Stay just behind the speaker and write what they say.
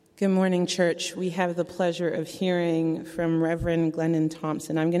Good morning, church. We have the pleasure of hearing from Reverend Glendon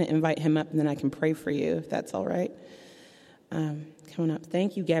Thompson. I'm going to invite him up, and then I can pray for you, if that's all right. Coming up.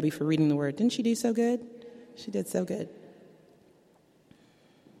 Thank you, Gabby, for reading the word. Didn't she do so good? She did so good.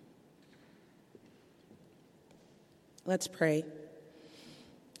 Let's pray.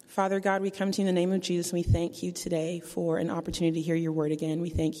 Father God, we come to you in the name of Jesus, and we thank you today for an opportunity to hear your word again. We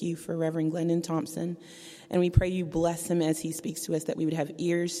thank you for Reverend Glendon Thompson, and we pray you bless him as he speaks to us, that we would have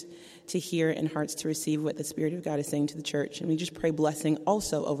ears to hear and hearts to receive what the Spirit of God is saying to the church. And we just pray blessing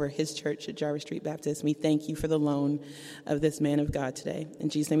also over his church at Jarvis St Baptist. And we thank you for the loan of this man of God today. In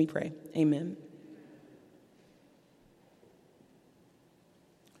Jesus' name we pray. Amen.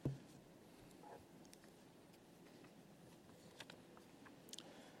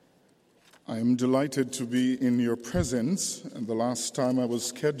 I am delighted to be in your presence. And the last time I was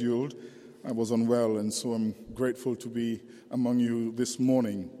scheduled, I was unwell, and so I'm grateful to be among you this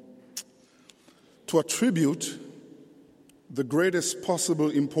morning. To attribute the greatest possible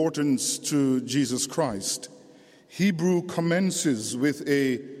importance to Jesus Christ, Hebrew commences with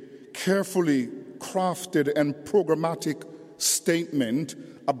a carefully crafted and programmatic statement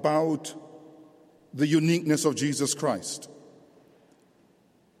about the uniqueness of Jesus Christ.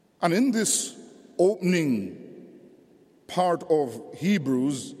 And in this opening part of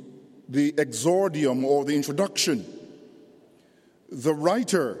Hebrews, the exordium or the introduction, the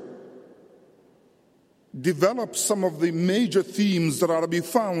writer develops some of the major themes that are to be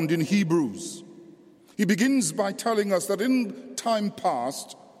found in Hebrews. He begins by telling us that in time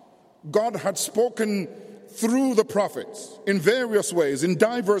past, God had spoken through the prophets in various ways, in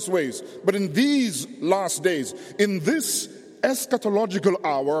diverse ways. But in these last days, in this eschatological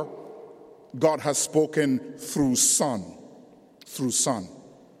hour, God has spoken through Son.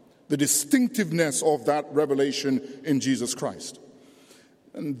 The distinctiveness of that revelation in Jesus Christ.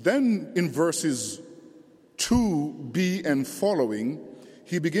 And then in verses 2b and following,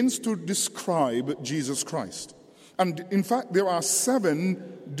 he begins to describe Jesus Christ. And in fact, there are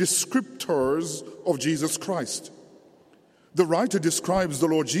 7 descriptors of Jesus Christ. The writer describes the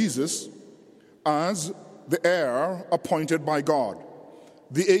Lord Jesus as the heir appointed by God,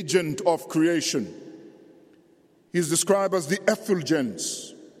 the agent of creation. He is described as the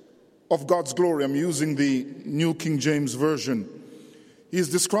effulgence of God's glory. I'm using the New King James Version. He is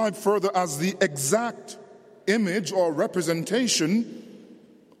described further as the exact image or representation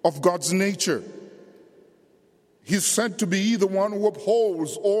of God's nature. He's said to be the one who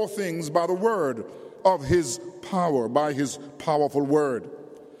upholds all things by the word of his power, by his powerful word.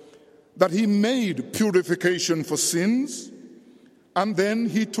 That he made purification for sins, and then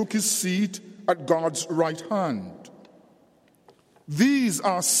he took his seat at God's right hand. These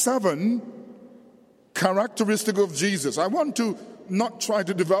are 7 characteristics of Jesus. I want to not try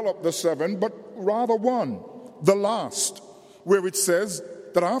to develop the 7, but rather one, the last, where it says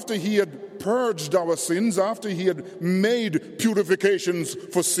that after he had purged our sins, after he had made purifications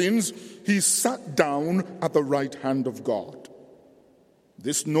for sins, he sat down at the right hand of God.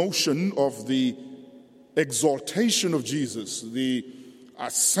 This notion of the exaltation of Jesus, the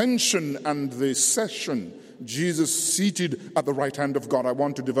ascension and the session, Jesus seated at the right hand of God, I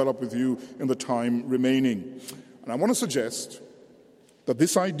want to develop with you in the time remaining. And I want to suggest that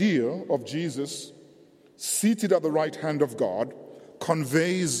this idea of Jesus seated at the right hand of God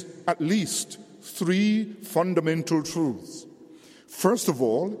conveys at least 3 fundamental truths. First of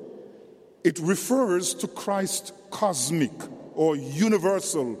all, it refers to Christ's cosmic or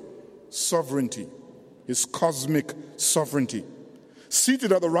universal sovereignty, his cosmic sovereignty.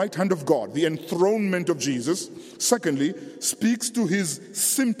 Seated at the right hand of God, the enthronement of Jesus, secondly, speaks to his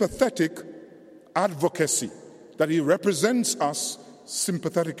sympathetic advocacy, that he represents us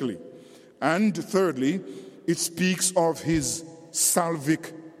sympathetically. And thirdly, it speaks of his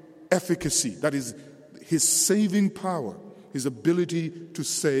salvic efficacy, that is, his saving power, his ability to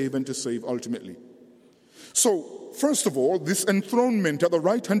save and to save ultimately. So, first of all, this enthronement at the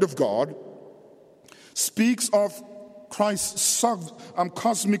right hand of God speaks of Christ's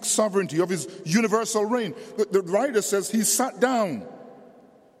cosmic sovereignty, of his universal reign. The writer says he sat down.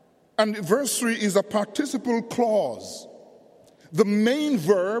 And verse 3 is a participle clause. The main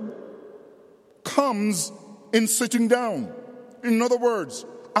verb comes in sitting down. In other words,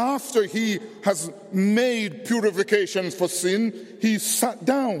 after he has made purifications for sin, he sat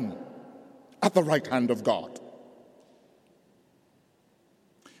down at the right hand of God.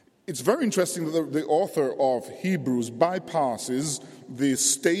 It's very interesting that the author of Hebrews bypasses the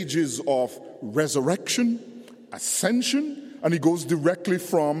stages of resurrection, ascension, and he goes directly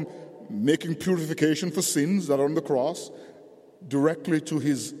from making purification for sins that are on the cross directly to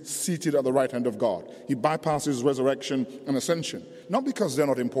his seated at the right hand of God. He bypasses resurrection and ascension, not because they're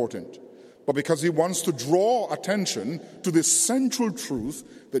not important, but because he wants to draw attention to the central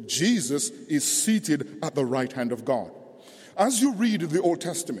truth that Jesus is seated at the right hand of God. As you read the Old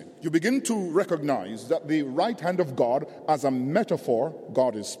Testament, you begin to recognize that the right hand of God as a metaphor,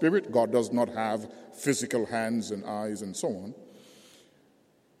 God is spirit, God does not have physical hands and eyes and so on.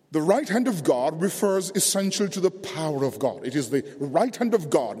 The right hand of God refers essentially to the power of God. It is the right hand of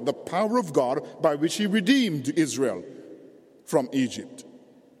God, the power of God by which he redeemed Israel from Egypt.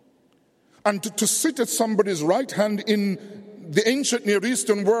 And to sit at somebody's right hand in the ancient Near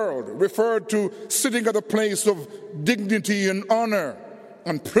Eastern world referred to sitting at a place of dignity and honor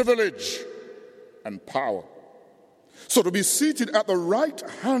and privilege and power. So to be seated at the right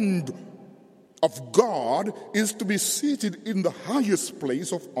hand of God is to be seated in the highest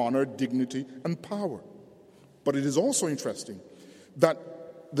place of honor, dignity, and power. But it is also interesting that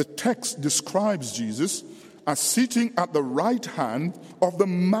the text describes Jesus as sitting at the right hand of the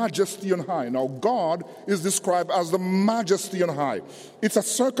majesty on high. Now, God is described as the majesty on high. It's a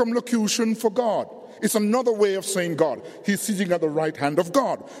circumlocution for God. It's another way of saying God. He's sitting at the right hand of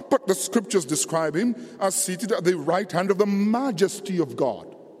God. But the scriptures describe him as seated at the right hand of the majesty of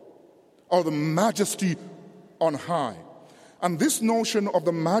God, or the majesty on high. And this notion of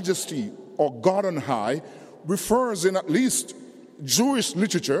the majesty or God on high refers, in at least Jewish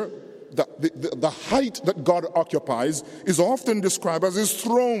literature, the height that God occupies is often described as his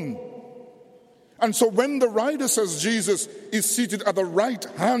throne. And so when the writer says Jesus is seated at the right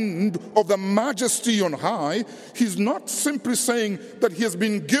hand of the majesty on high, he's not simply saying that he has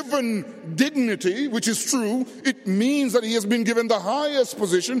been given dignity, which is true. It means that he has been given the highest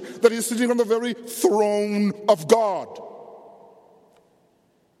position, that he's sitting on the very throne of God.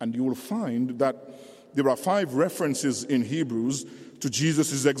 And you will find that there are 5 references in Hebrews to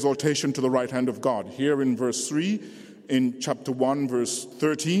Jesus' exaltation to the right hand of God. Here in verse 3, in chapter 1, verse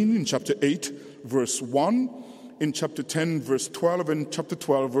 13, in chapter 8, verse 1, in chapter 10, verse 12, and chapter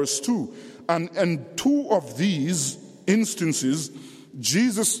 12, verse 2. And 2 of these instances,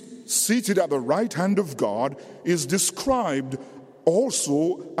 Jesus seated at the right hand of God is described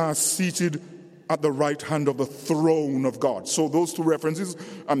also as seated at the right hand of the throne of God. So those 2 references,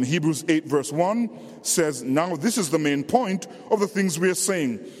 Hebrews 8 verse 1 says, now this is the main point of the things we are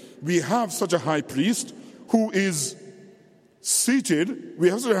saying. We have such a high priest who is seated at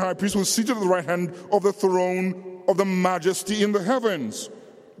the right hand of the throne of the majesty in the heavens.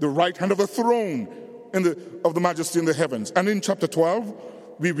 The right hand of the throne of the majesty in the heavens. And in chapter 12,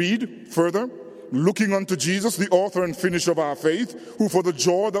 we read further, looking unto Jesus, the author and finisher of our faith, who for the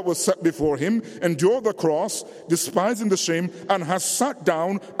joy that was set before him endured the cross, despising the shame, and has sat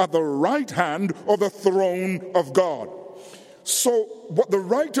down at the right hand of the throne of God. So what the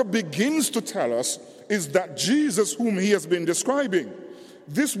writer begins to tell us is that Jesus, whom he has been describing,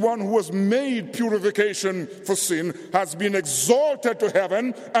 this one who has made purification for sin, has been exalted to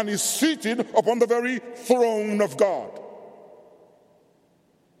heaven and is seated upon the very throne of God.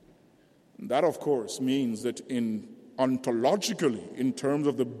 That, of course, means that ontologically, in terms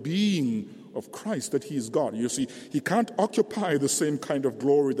of the being of Christ, that he is God. You see, he can't occupy the same kind of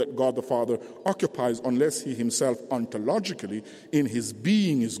glory that God the Father occupies unless he himself ontologically, in his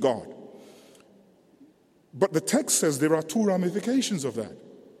being, is God. But the text says there are 2 ramifications of that.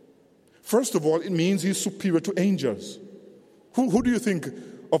 First of all, it means he's superior to angels. Who do you think,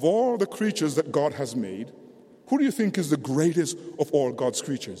 of all the creatures that God has made, who do you think is the greatest of all God's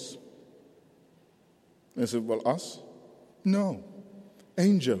creatures? And I said, well, us? No.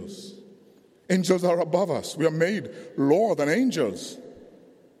 Angels. Angels are above us. We are made lower than angels.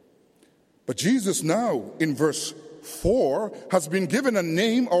 But Jesus now, in verse 4, has been given a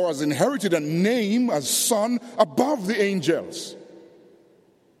name, or has inherited a name as Son above the angels.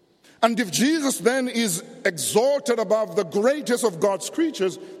 And if Jesus then is exalted above the greatest of God's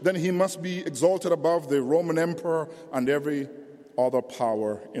creatures, then he must be exalted above the Roman emperor and every other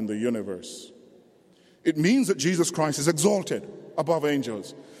power in the universe. It means that Jesus Christ is exalted above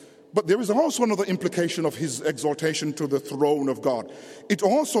angels. But there is also another implication of his exaltation to the throne of God. It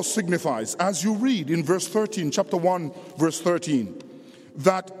also signifies, as you read in verse 13, chapter 1, verse 13,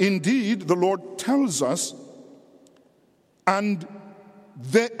 that indeed the Lord tells us, and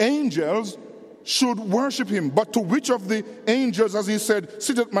the angels should worship him. But to which of the angels, as he said,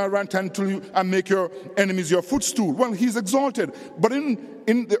 sit at my right hand till you and make your enemies your footstool? Well, he's exalted. But in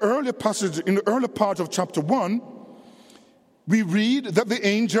the earlier passage, in the earlier part of chapter 1, we read that the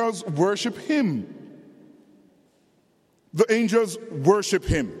angels worship him. The angels worship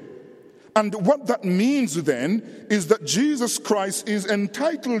him. And what that means then is that Jesus Christ is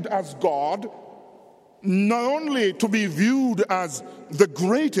entitled as God not only to be viewed as the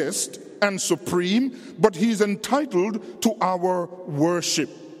greatest and supreme, but he's entitled to our worship.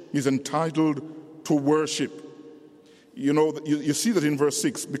 He's entitled to worship. You know, you see that in verse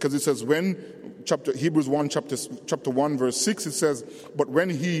 6, because it says Hebrews 1, chapter 1, verse 6, it says, but when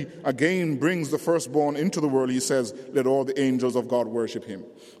he again brings the firstborn into the world, he says, let all the angels of God worship him.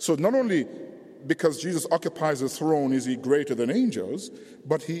 So not only because Jesus occupies the throne is he greater than angels,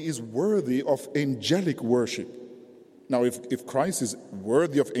 but he is worthy of angelic worship. Now, if Christ is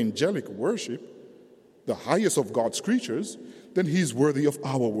worthy of angelic worship, the highest of God's creatures, then he's worthy of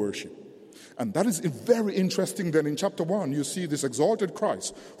our worship. And that is very interesting. Then in chapter 1, you see this exalted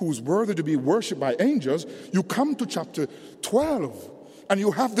Christ who is worthy to be worshipped by angels. You come to chapter 12, and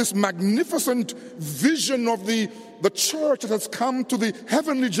you have this magnificent vision of the church that has come to the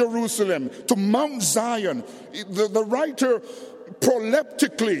heavenly Jerusalem, to Mount Zion. The writer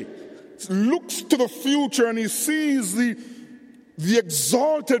proleptically looks to the future, and he sees the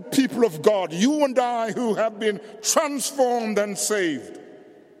exalted people of God, you and I, who have been transformed and saved.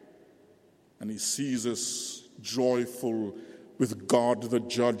 And he sees us joyful with God the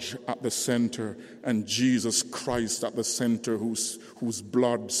judge at the center and Jesus Christ at the center, whose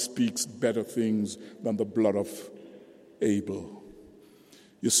blood speaks better things than the blood of Abel.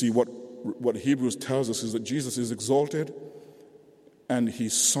 You see, what Hebrews tells us is that Jesus is exalted and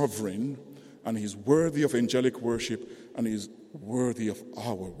he's sovereign and he's worthy of angelic worship and he's worthy of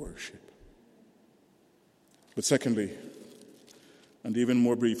our worship. But secondly, and even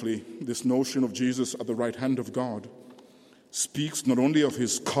more briefly, this notion of Jesus at the right hand of God speaks not only of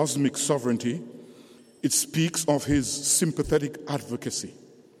his cosmic sovereignty, it speaks of his sympathetic advocacy.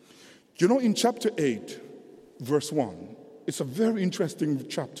 You know, in chapter 8, verse 1, it's a very interesting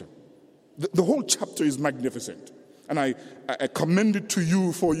chapter. The whole chapter is magnificent, and I commend it to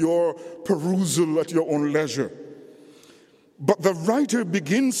you for your perusal at your own leisure. But the writer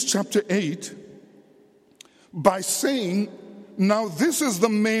begins chapter 8 by saying, now this is the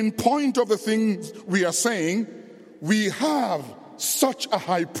main point of the things we are saying. We have such a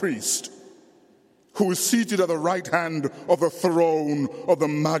high priest who is seated at the right hand of the throne of the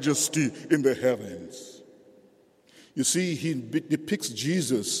majesty in the heavens. You see, he depicts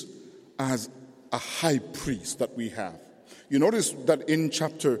Jesus as a high priest that we have. You notice that in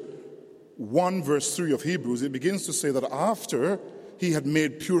chapter 1, verse 3 of Hebrews, it begins to say that after he had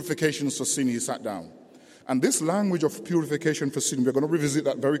made purifications for sin, he sat down. And this language of purification for sin, we're going to revisit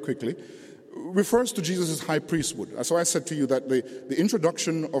that very quickly, refers to Jesus' high priesthood. So I said to you that the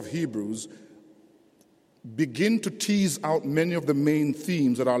introduction of Hebrews begin to tease out many of the main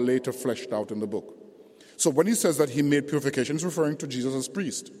themes that are later fleshed out in the book. So when he says that he made purification, he's referring to Jesus as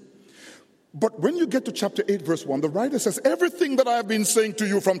priest. But when you get to chapter 8, verse 1, the writer says, everything that I have been saying to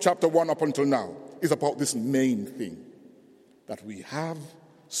you from chapter 1 up until now is about this main thing, that we have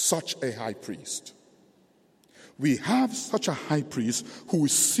such a high priest. We have such a high priest who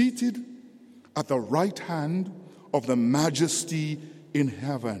is seated at the right hand of the majesty in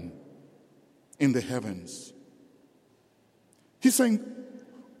heaven, in the heavens. He's saying,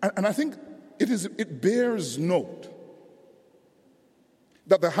 and I think it bears note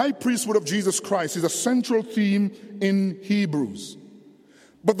that the high priesthood of Jesus Christ is a central theme in Hebrews.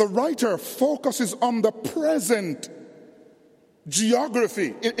 But the writer focuses on the present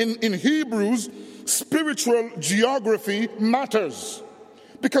geography. In Hebrews, spiritual geography matters.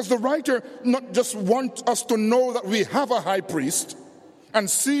 Because the writer not just wants us to know that we have a high priest and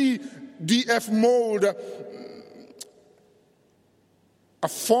see D.F. Mould, a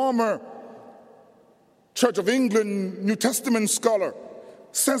former Church of England New Testament scholar,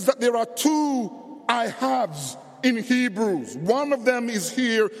 says that there are two I haves in Hebrews. One of them is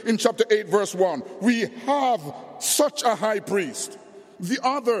here in chapter 8, verse 1. We have such a high priest. The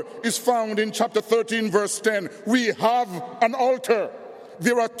other is found in chapter 13, verse 10. We have an altar.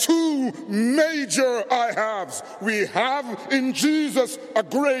 There are two major I haves. We have in Jesus a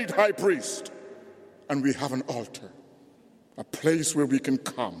great high priest. And we have an altar, a place where we can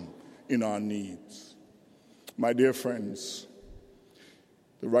come in our needs. My dear friends,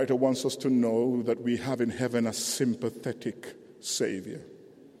 the writer wants us to know that we have in heaven a sympathetic Savior.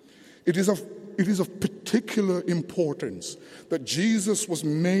 It is of particular importance that Jesus was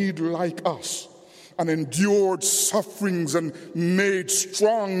made like us and endured sufferings and made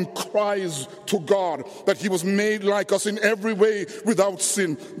strong cries to God, that he was made like us in every way without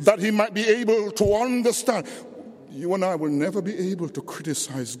sin, that he might be able to understand. You and I will never be able to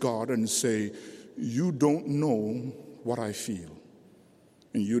criticize God and say, you don't know what I feel.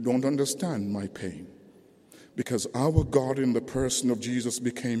 And you don't understand my pain. Because our God in the person of Jesus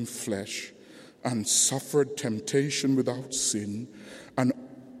became flesh and suffered temptation without sin. And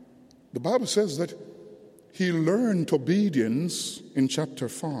the Bible says that he learned obedience in chapter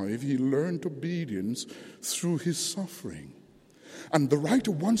 5. He learned obedience through his suffering. And the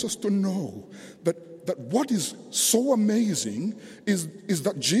writer wants us to know that what is so amazing is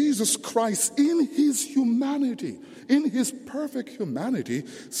that Jesus Christ in his humanity, in his perfect humanity,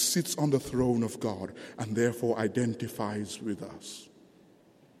 sits on the throne of God and therefore identifies with us.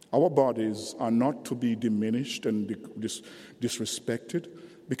 Our bodies are not to be diminished and disrespected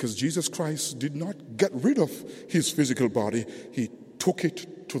because Jesus Christ did not get rid of his physical body. He took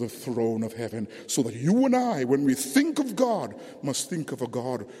it to the throne of heaven so that you and I, when we think of God, must think of a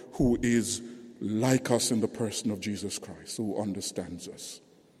God who is like us in the person of Jesus Christ, who understands us.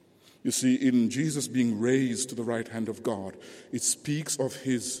 You see, in Jesus being raised to the right hand of God, it speaks of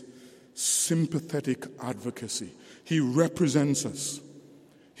his sympathetic advocacy. He represents us.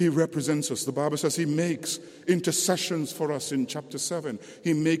 He represents us. The Bible says he makes intercessions for us in chapter 7.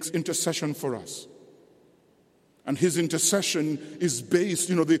 He makes intercession for us. And his intercession is based,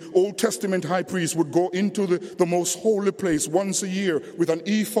 the Old Testament high priest would go into the most holy place once a year with an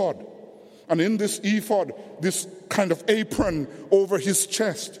ephod. And in this ephod, this kind of apron over his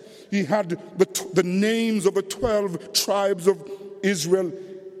chest, he had the names of the 12 tribes of Israel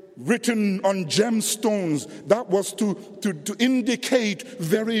written on gemstones. That was to indicate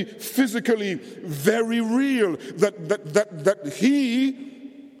very physically, very real, that he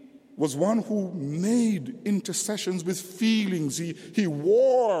was one who made intercessions with feelings. He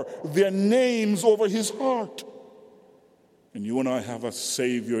wore their names over his heart. And you and I have a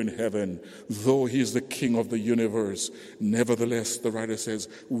Savior in heaven. Though he is the King of the universe, nevertheless, the writer says,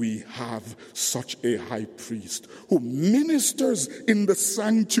 we have such a high priest who ministers in the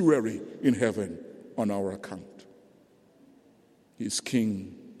sanctuary in heaven on our account. He is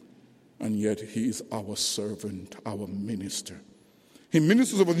King, and yet he is our servant, our minister. He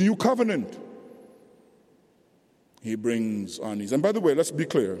ministers of a new covenant. He brings on his... And by the way, let's be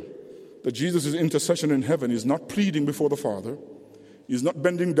clear. That Jesus' intercession in heaven is not pleading before the Father. He's not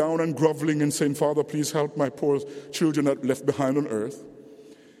bending down and groveling and saying, Father, please help my poor children that left behind on earth.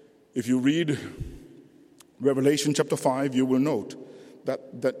 If you read Revelation chapter 5, you will note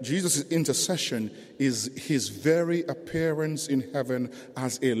that Jesus' intercession is his very appearance in heaven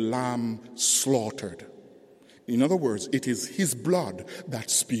as a lamb slaughtered. In other words, it is his blood that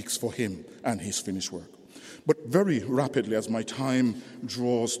speaks for him and his finished work. But very rapidly, as my time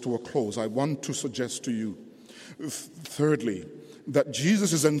draws to a close, I want to suggest to you, thirdly, that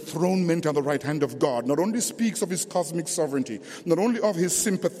Jesus' enthronement at the right hand of God not only speaks of his cosmic sovereignty, not only of his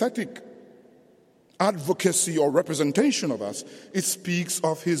sympathetic advocacy or representation of us, it speaks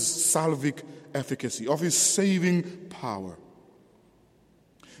of his salvic efficacy, of his saving power.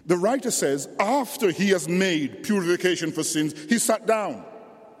 The writer says, after he has made purification for sins, he sat down.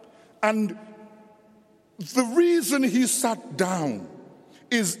 And the reason he sat down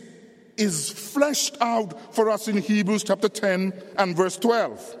is fleshed out for us in Hebrews chapter 10 and verse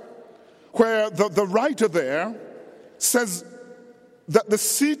 12, where the writer there says that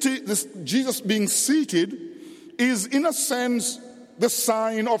Jesus being seated is, in a sense, the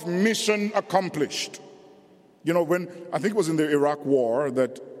sign of mission accomplished. When I think it was in the Iraq War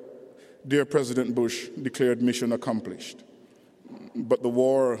that dear President Bush declared mission accomplished. But the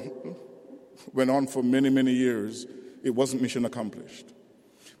war went on for many, many years. It wasn't mission accomplished.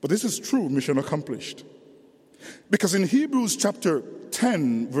 But this is true mission accomplished. Because in Hebrews chapter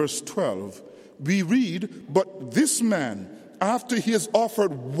 10, verse 12, we read, but this man, after he has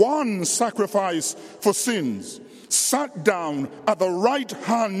offered one sacrifice for sins, sat down at the right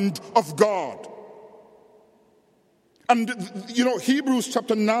hand of God. And, Hebrews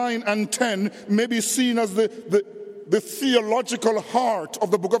chapter 9 and 10 may be seen as the theological heart of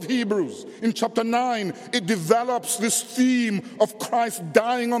the book of Hebrews. In chapter 9, it develops this theme of Christ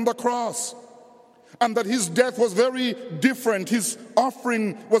dying on the cross. And that his death was very different. His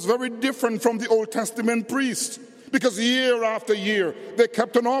offering was very different from the Old Testament priests. Because year after year, they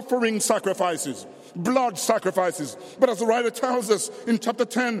kept on offering sacrifices, blood sacrifices. But as the writer tells us in chapter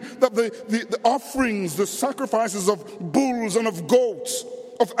 10, that the offerings, the sacrifices of bulls and of goats,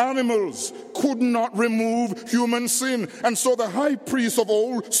 of animals, could not remove human sin. And so the high priests of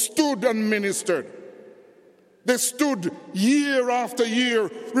old stood and ministered. They stood year after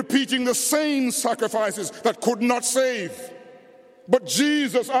year repeating the same sacrifices that could not save. But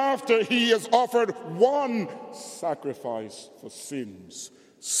Jesus, after he has offered one sacrifice for sins,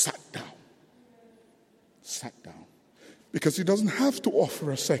 sat down. Sat down. because he doesn't have to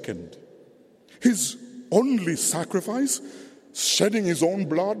offer a second. His only sacrifice, shedding his own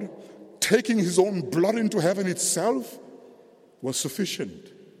blood, taking his own blood into heaven itself, was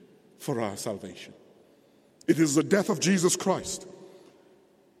sufficient for our salvation. It is the death of Jesus Christ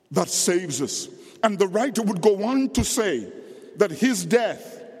that saves us. And the writer would go on to say that his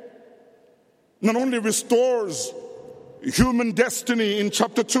death not only restores human destiny in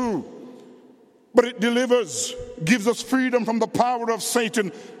chapter 2, but it delivers, gives us freedom from the power of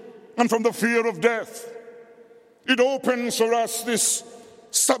Satan and from the fear of death. It opens for us this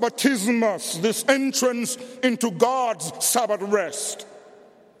Sabbatismus, this entrance into God's Sabbath rest.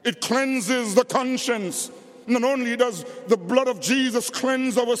 It cleanses the conscience. Not only does the blood of Jesus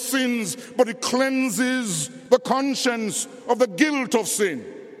cleanse our sins, but it cleanses the conscience of the guilt of sin.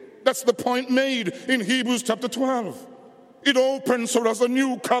 That's the point made in Hebrews chapter 12. It opens for us a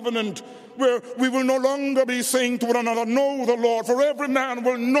new covenant where we will no longer be saying to one another, know the Lord, for every man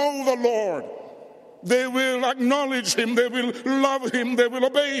will know the Lord. They will acknowledge him, they will love him, they will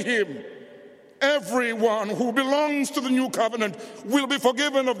obey him. Everyone who belongs to the new covenant will be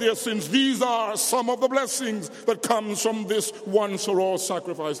forgiven of their sins. These are some of the blessings that comes from this once for all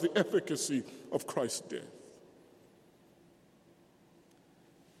sacrifice, the efficacy of Christ's death.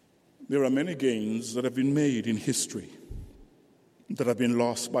 There are many gains that have been made in history that have been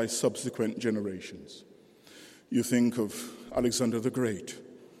lost by subsequent generations. You think of Alexander the Great,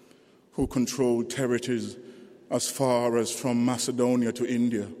 who controlled territories as far as from Macedonia to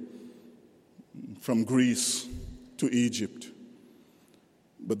India, from Greece to Egypt.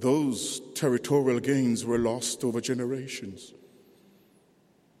 But those territorial gains were lost over generations.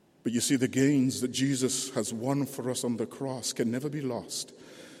 But you see, the gains that Jesus has won for us on the cross can never be lost,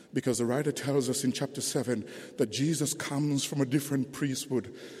 because the writer tells us in chapter 7 that Jesus comes from a different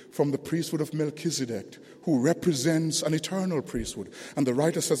priesthood, from the priesthood of Melchizedek, who represents an eternal priesthood. And the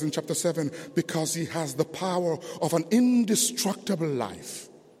writer says in chapter 7, because he has the power of an indestructible life.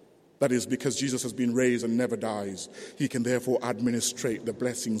 That is, because Jesus has been raised and never dies, he can therefore administrate the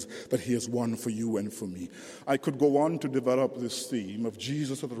blessings that he has won for you and for me. I could go on to develop this theme of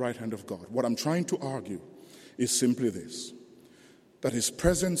Jesus at the right hand of God. What I'm trying to argue is simply this, that his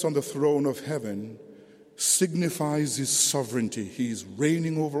presence on the throne of heaven signifies his sovereignty. He is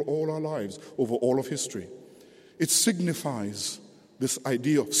reigning over all our lives, over all of history. It signifies this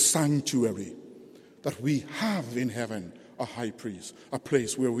idea of sanctuary, that we have in heaven a high priest, a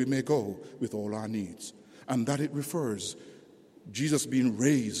place where we may go with all our needs. And that it refers, Jesus being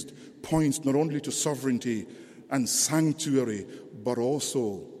raised, points not only to sovereignty and sanctuary, but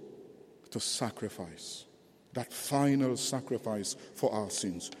also to sacrifice. That final sacrifice for our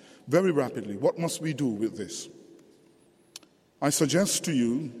sins. Very rapidly, what must we do with this? I suggest to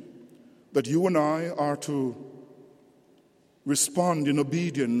you that you and I are to respond in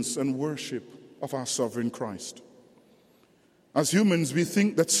obedience and worship of our sovereign Christ. As humans, we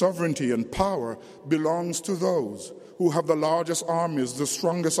think that sovereignty and power belongs to those who have the largest armies, the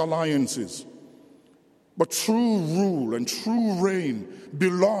strongest alliances. But true rule and true reign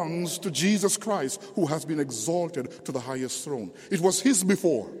belongs to Jesus Christ, who has been exalted to the highest throne. It was his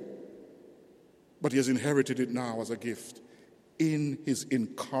before, but he has inherited it now as a gift in his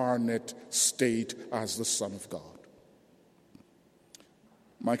incarnate state as the Son of God.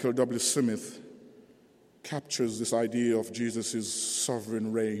 Michael W. Smith captures this idea of Jesus'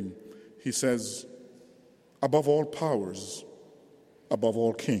 sovereign reign. He says, above all powers, above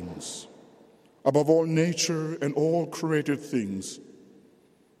all kings, above all nature and all created things,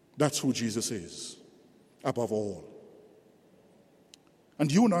 that's who Jesus is, above all.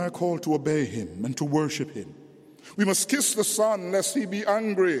 And you and I are called to obey him and to worship him. We must kiss the Son lest he be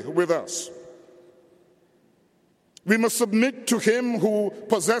angry with us. We must submit to him who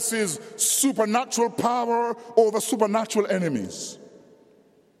possesses supernatural power over supernatural enemies.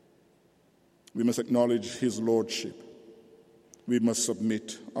 We must acknowledge his lordship. We must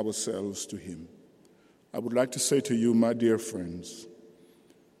submit ourselves to him. I would like to say to you, my dear friends,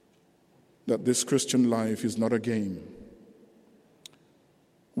 that this Christian life is not a game.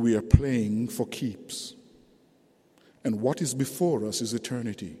 We are playing for keeps. And what is before us is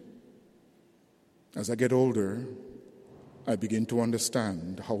eternity. As I get older, I begin to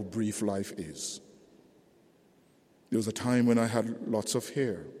understand how brief life is. There was a time when I had lots of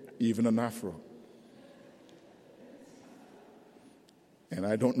hair, even an afro. And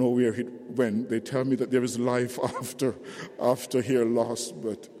I don't know where it went. They tell me that there is life after hair loss,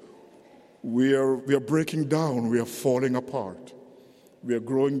 but we are breaking down. We are falling apart. We are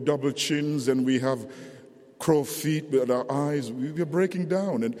growing double chins, and we have crow feet with our eyes. We are breaking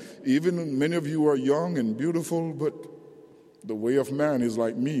down. And even many of you are young and beautiful, but The way of man is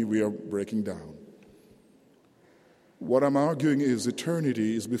like me, we are breaking down. What I'm arguing is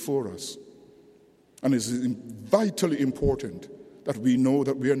eternity is before us. And it's vitally important that we know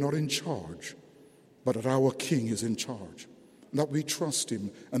that we are not in charge, but that our King is in charge, and that we trust him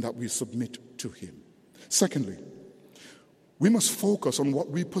and that we submit to him. Secondly, we must focus on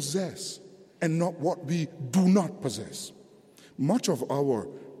what we possess and not what we do not possess. Much of our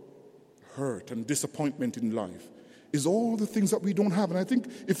hurt and disappointment in life is all the things that we don't have. And I think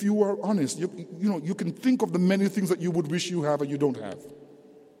if you are honest, you can think of the many things that you would wish you have and you don't have.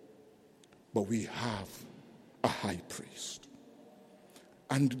 But we have a high priest.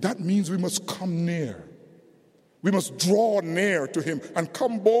 And that means we must come near. We must draw near to him and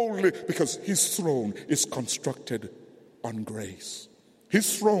come boldly, because his throne is constructed on grace.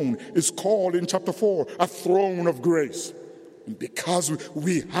 His throne is called in chapter 4 a throne of grace. And because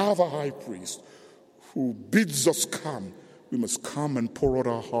we have a high priest who bids us come, we must come and pour out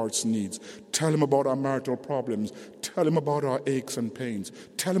our heart's needs. Tell him about our marital problems. Tell him about our aches and pains.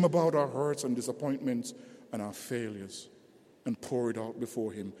 Tell him about our hurts and disappointments and our failures. And pour it out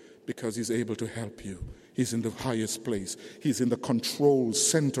before him, because he's able to help you. He's in the highest place. He's in the control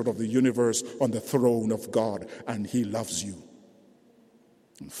center of the universe, on the throne of God, and he loves you.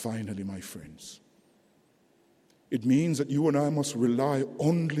 And finally, my friends, it means that you and I must rely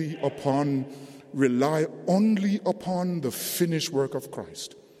only upon the finished work of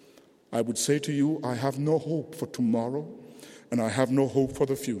Christ. I would say to you, I have no hope for tomorrow, and I have no hope for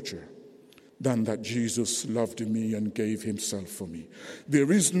the future, than that Jesus loved me and gave himself for me.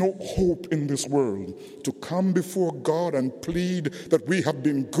 There is no hope in this world to come before God and plead that we have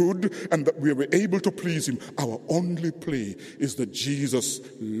been good and that we were able to please him. Our only plea is that Jesus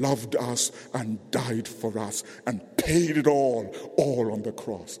loved us and died for us and paid it all on the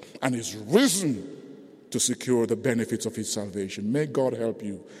cross, and is risen to secure the benefits of his salvation. May God help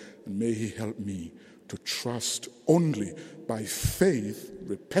you, and may he help me to trust only by faith,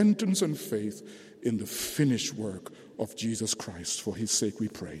 repentance and faith, in the finished work of Jesus Christ. For his sake we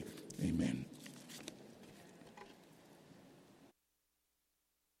pray. Amen.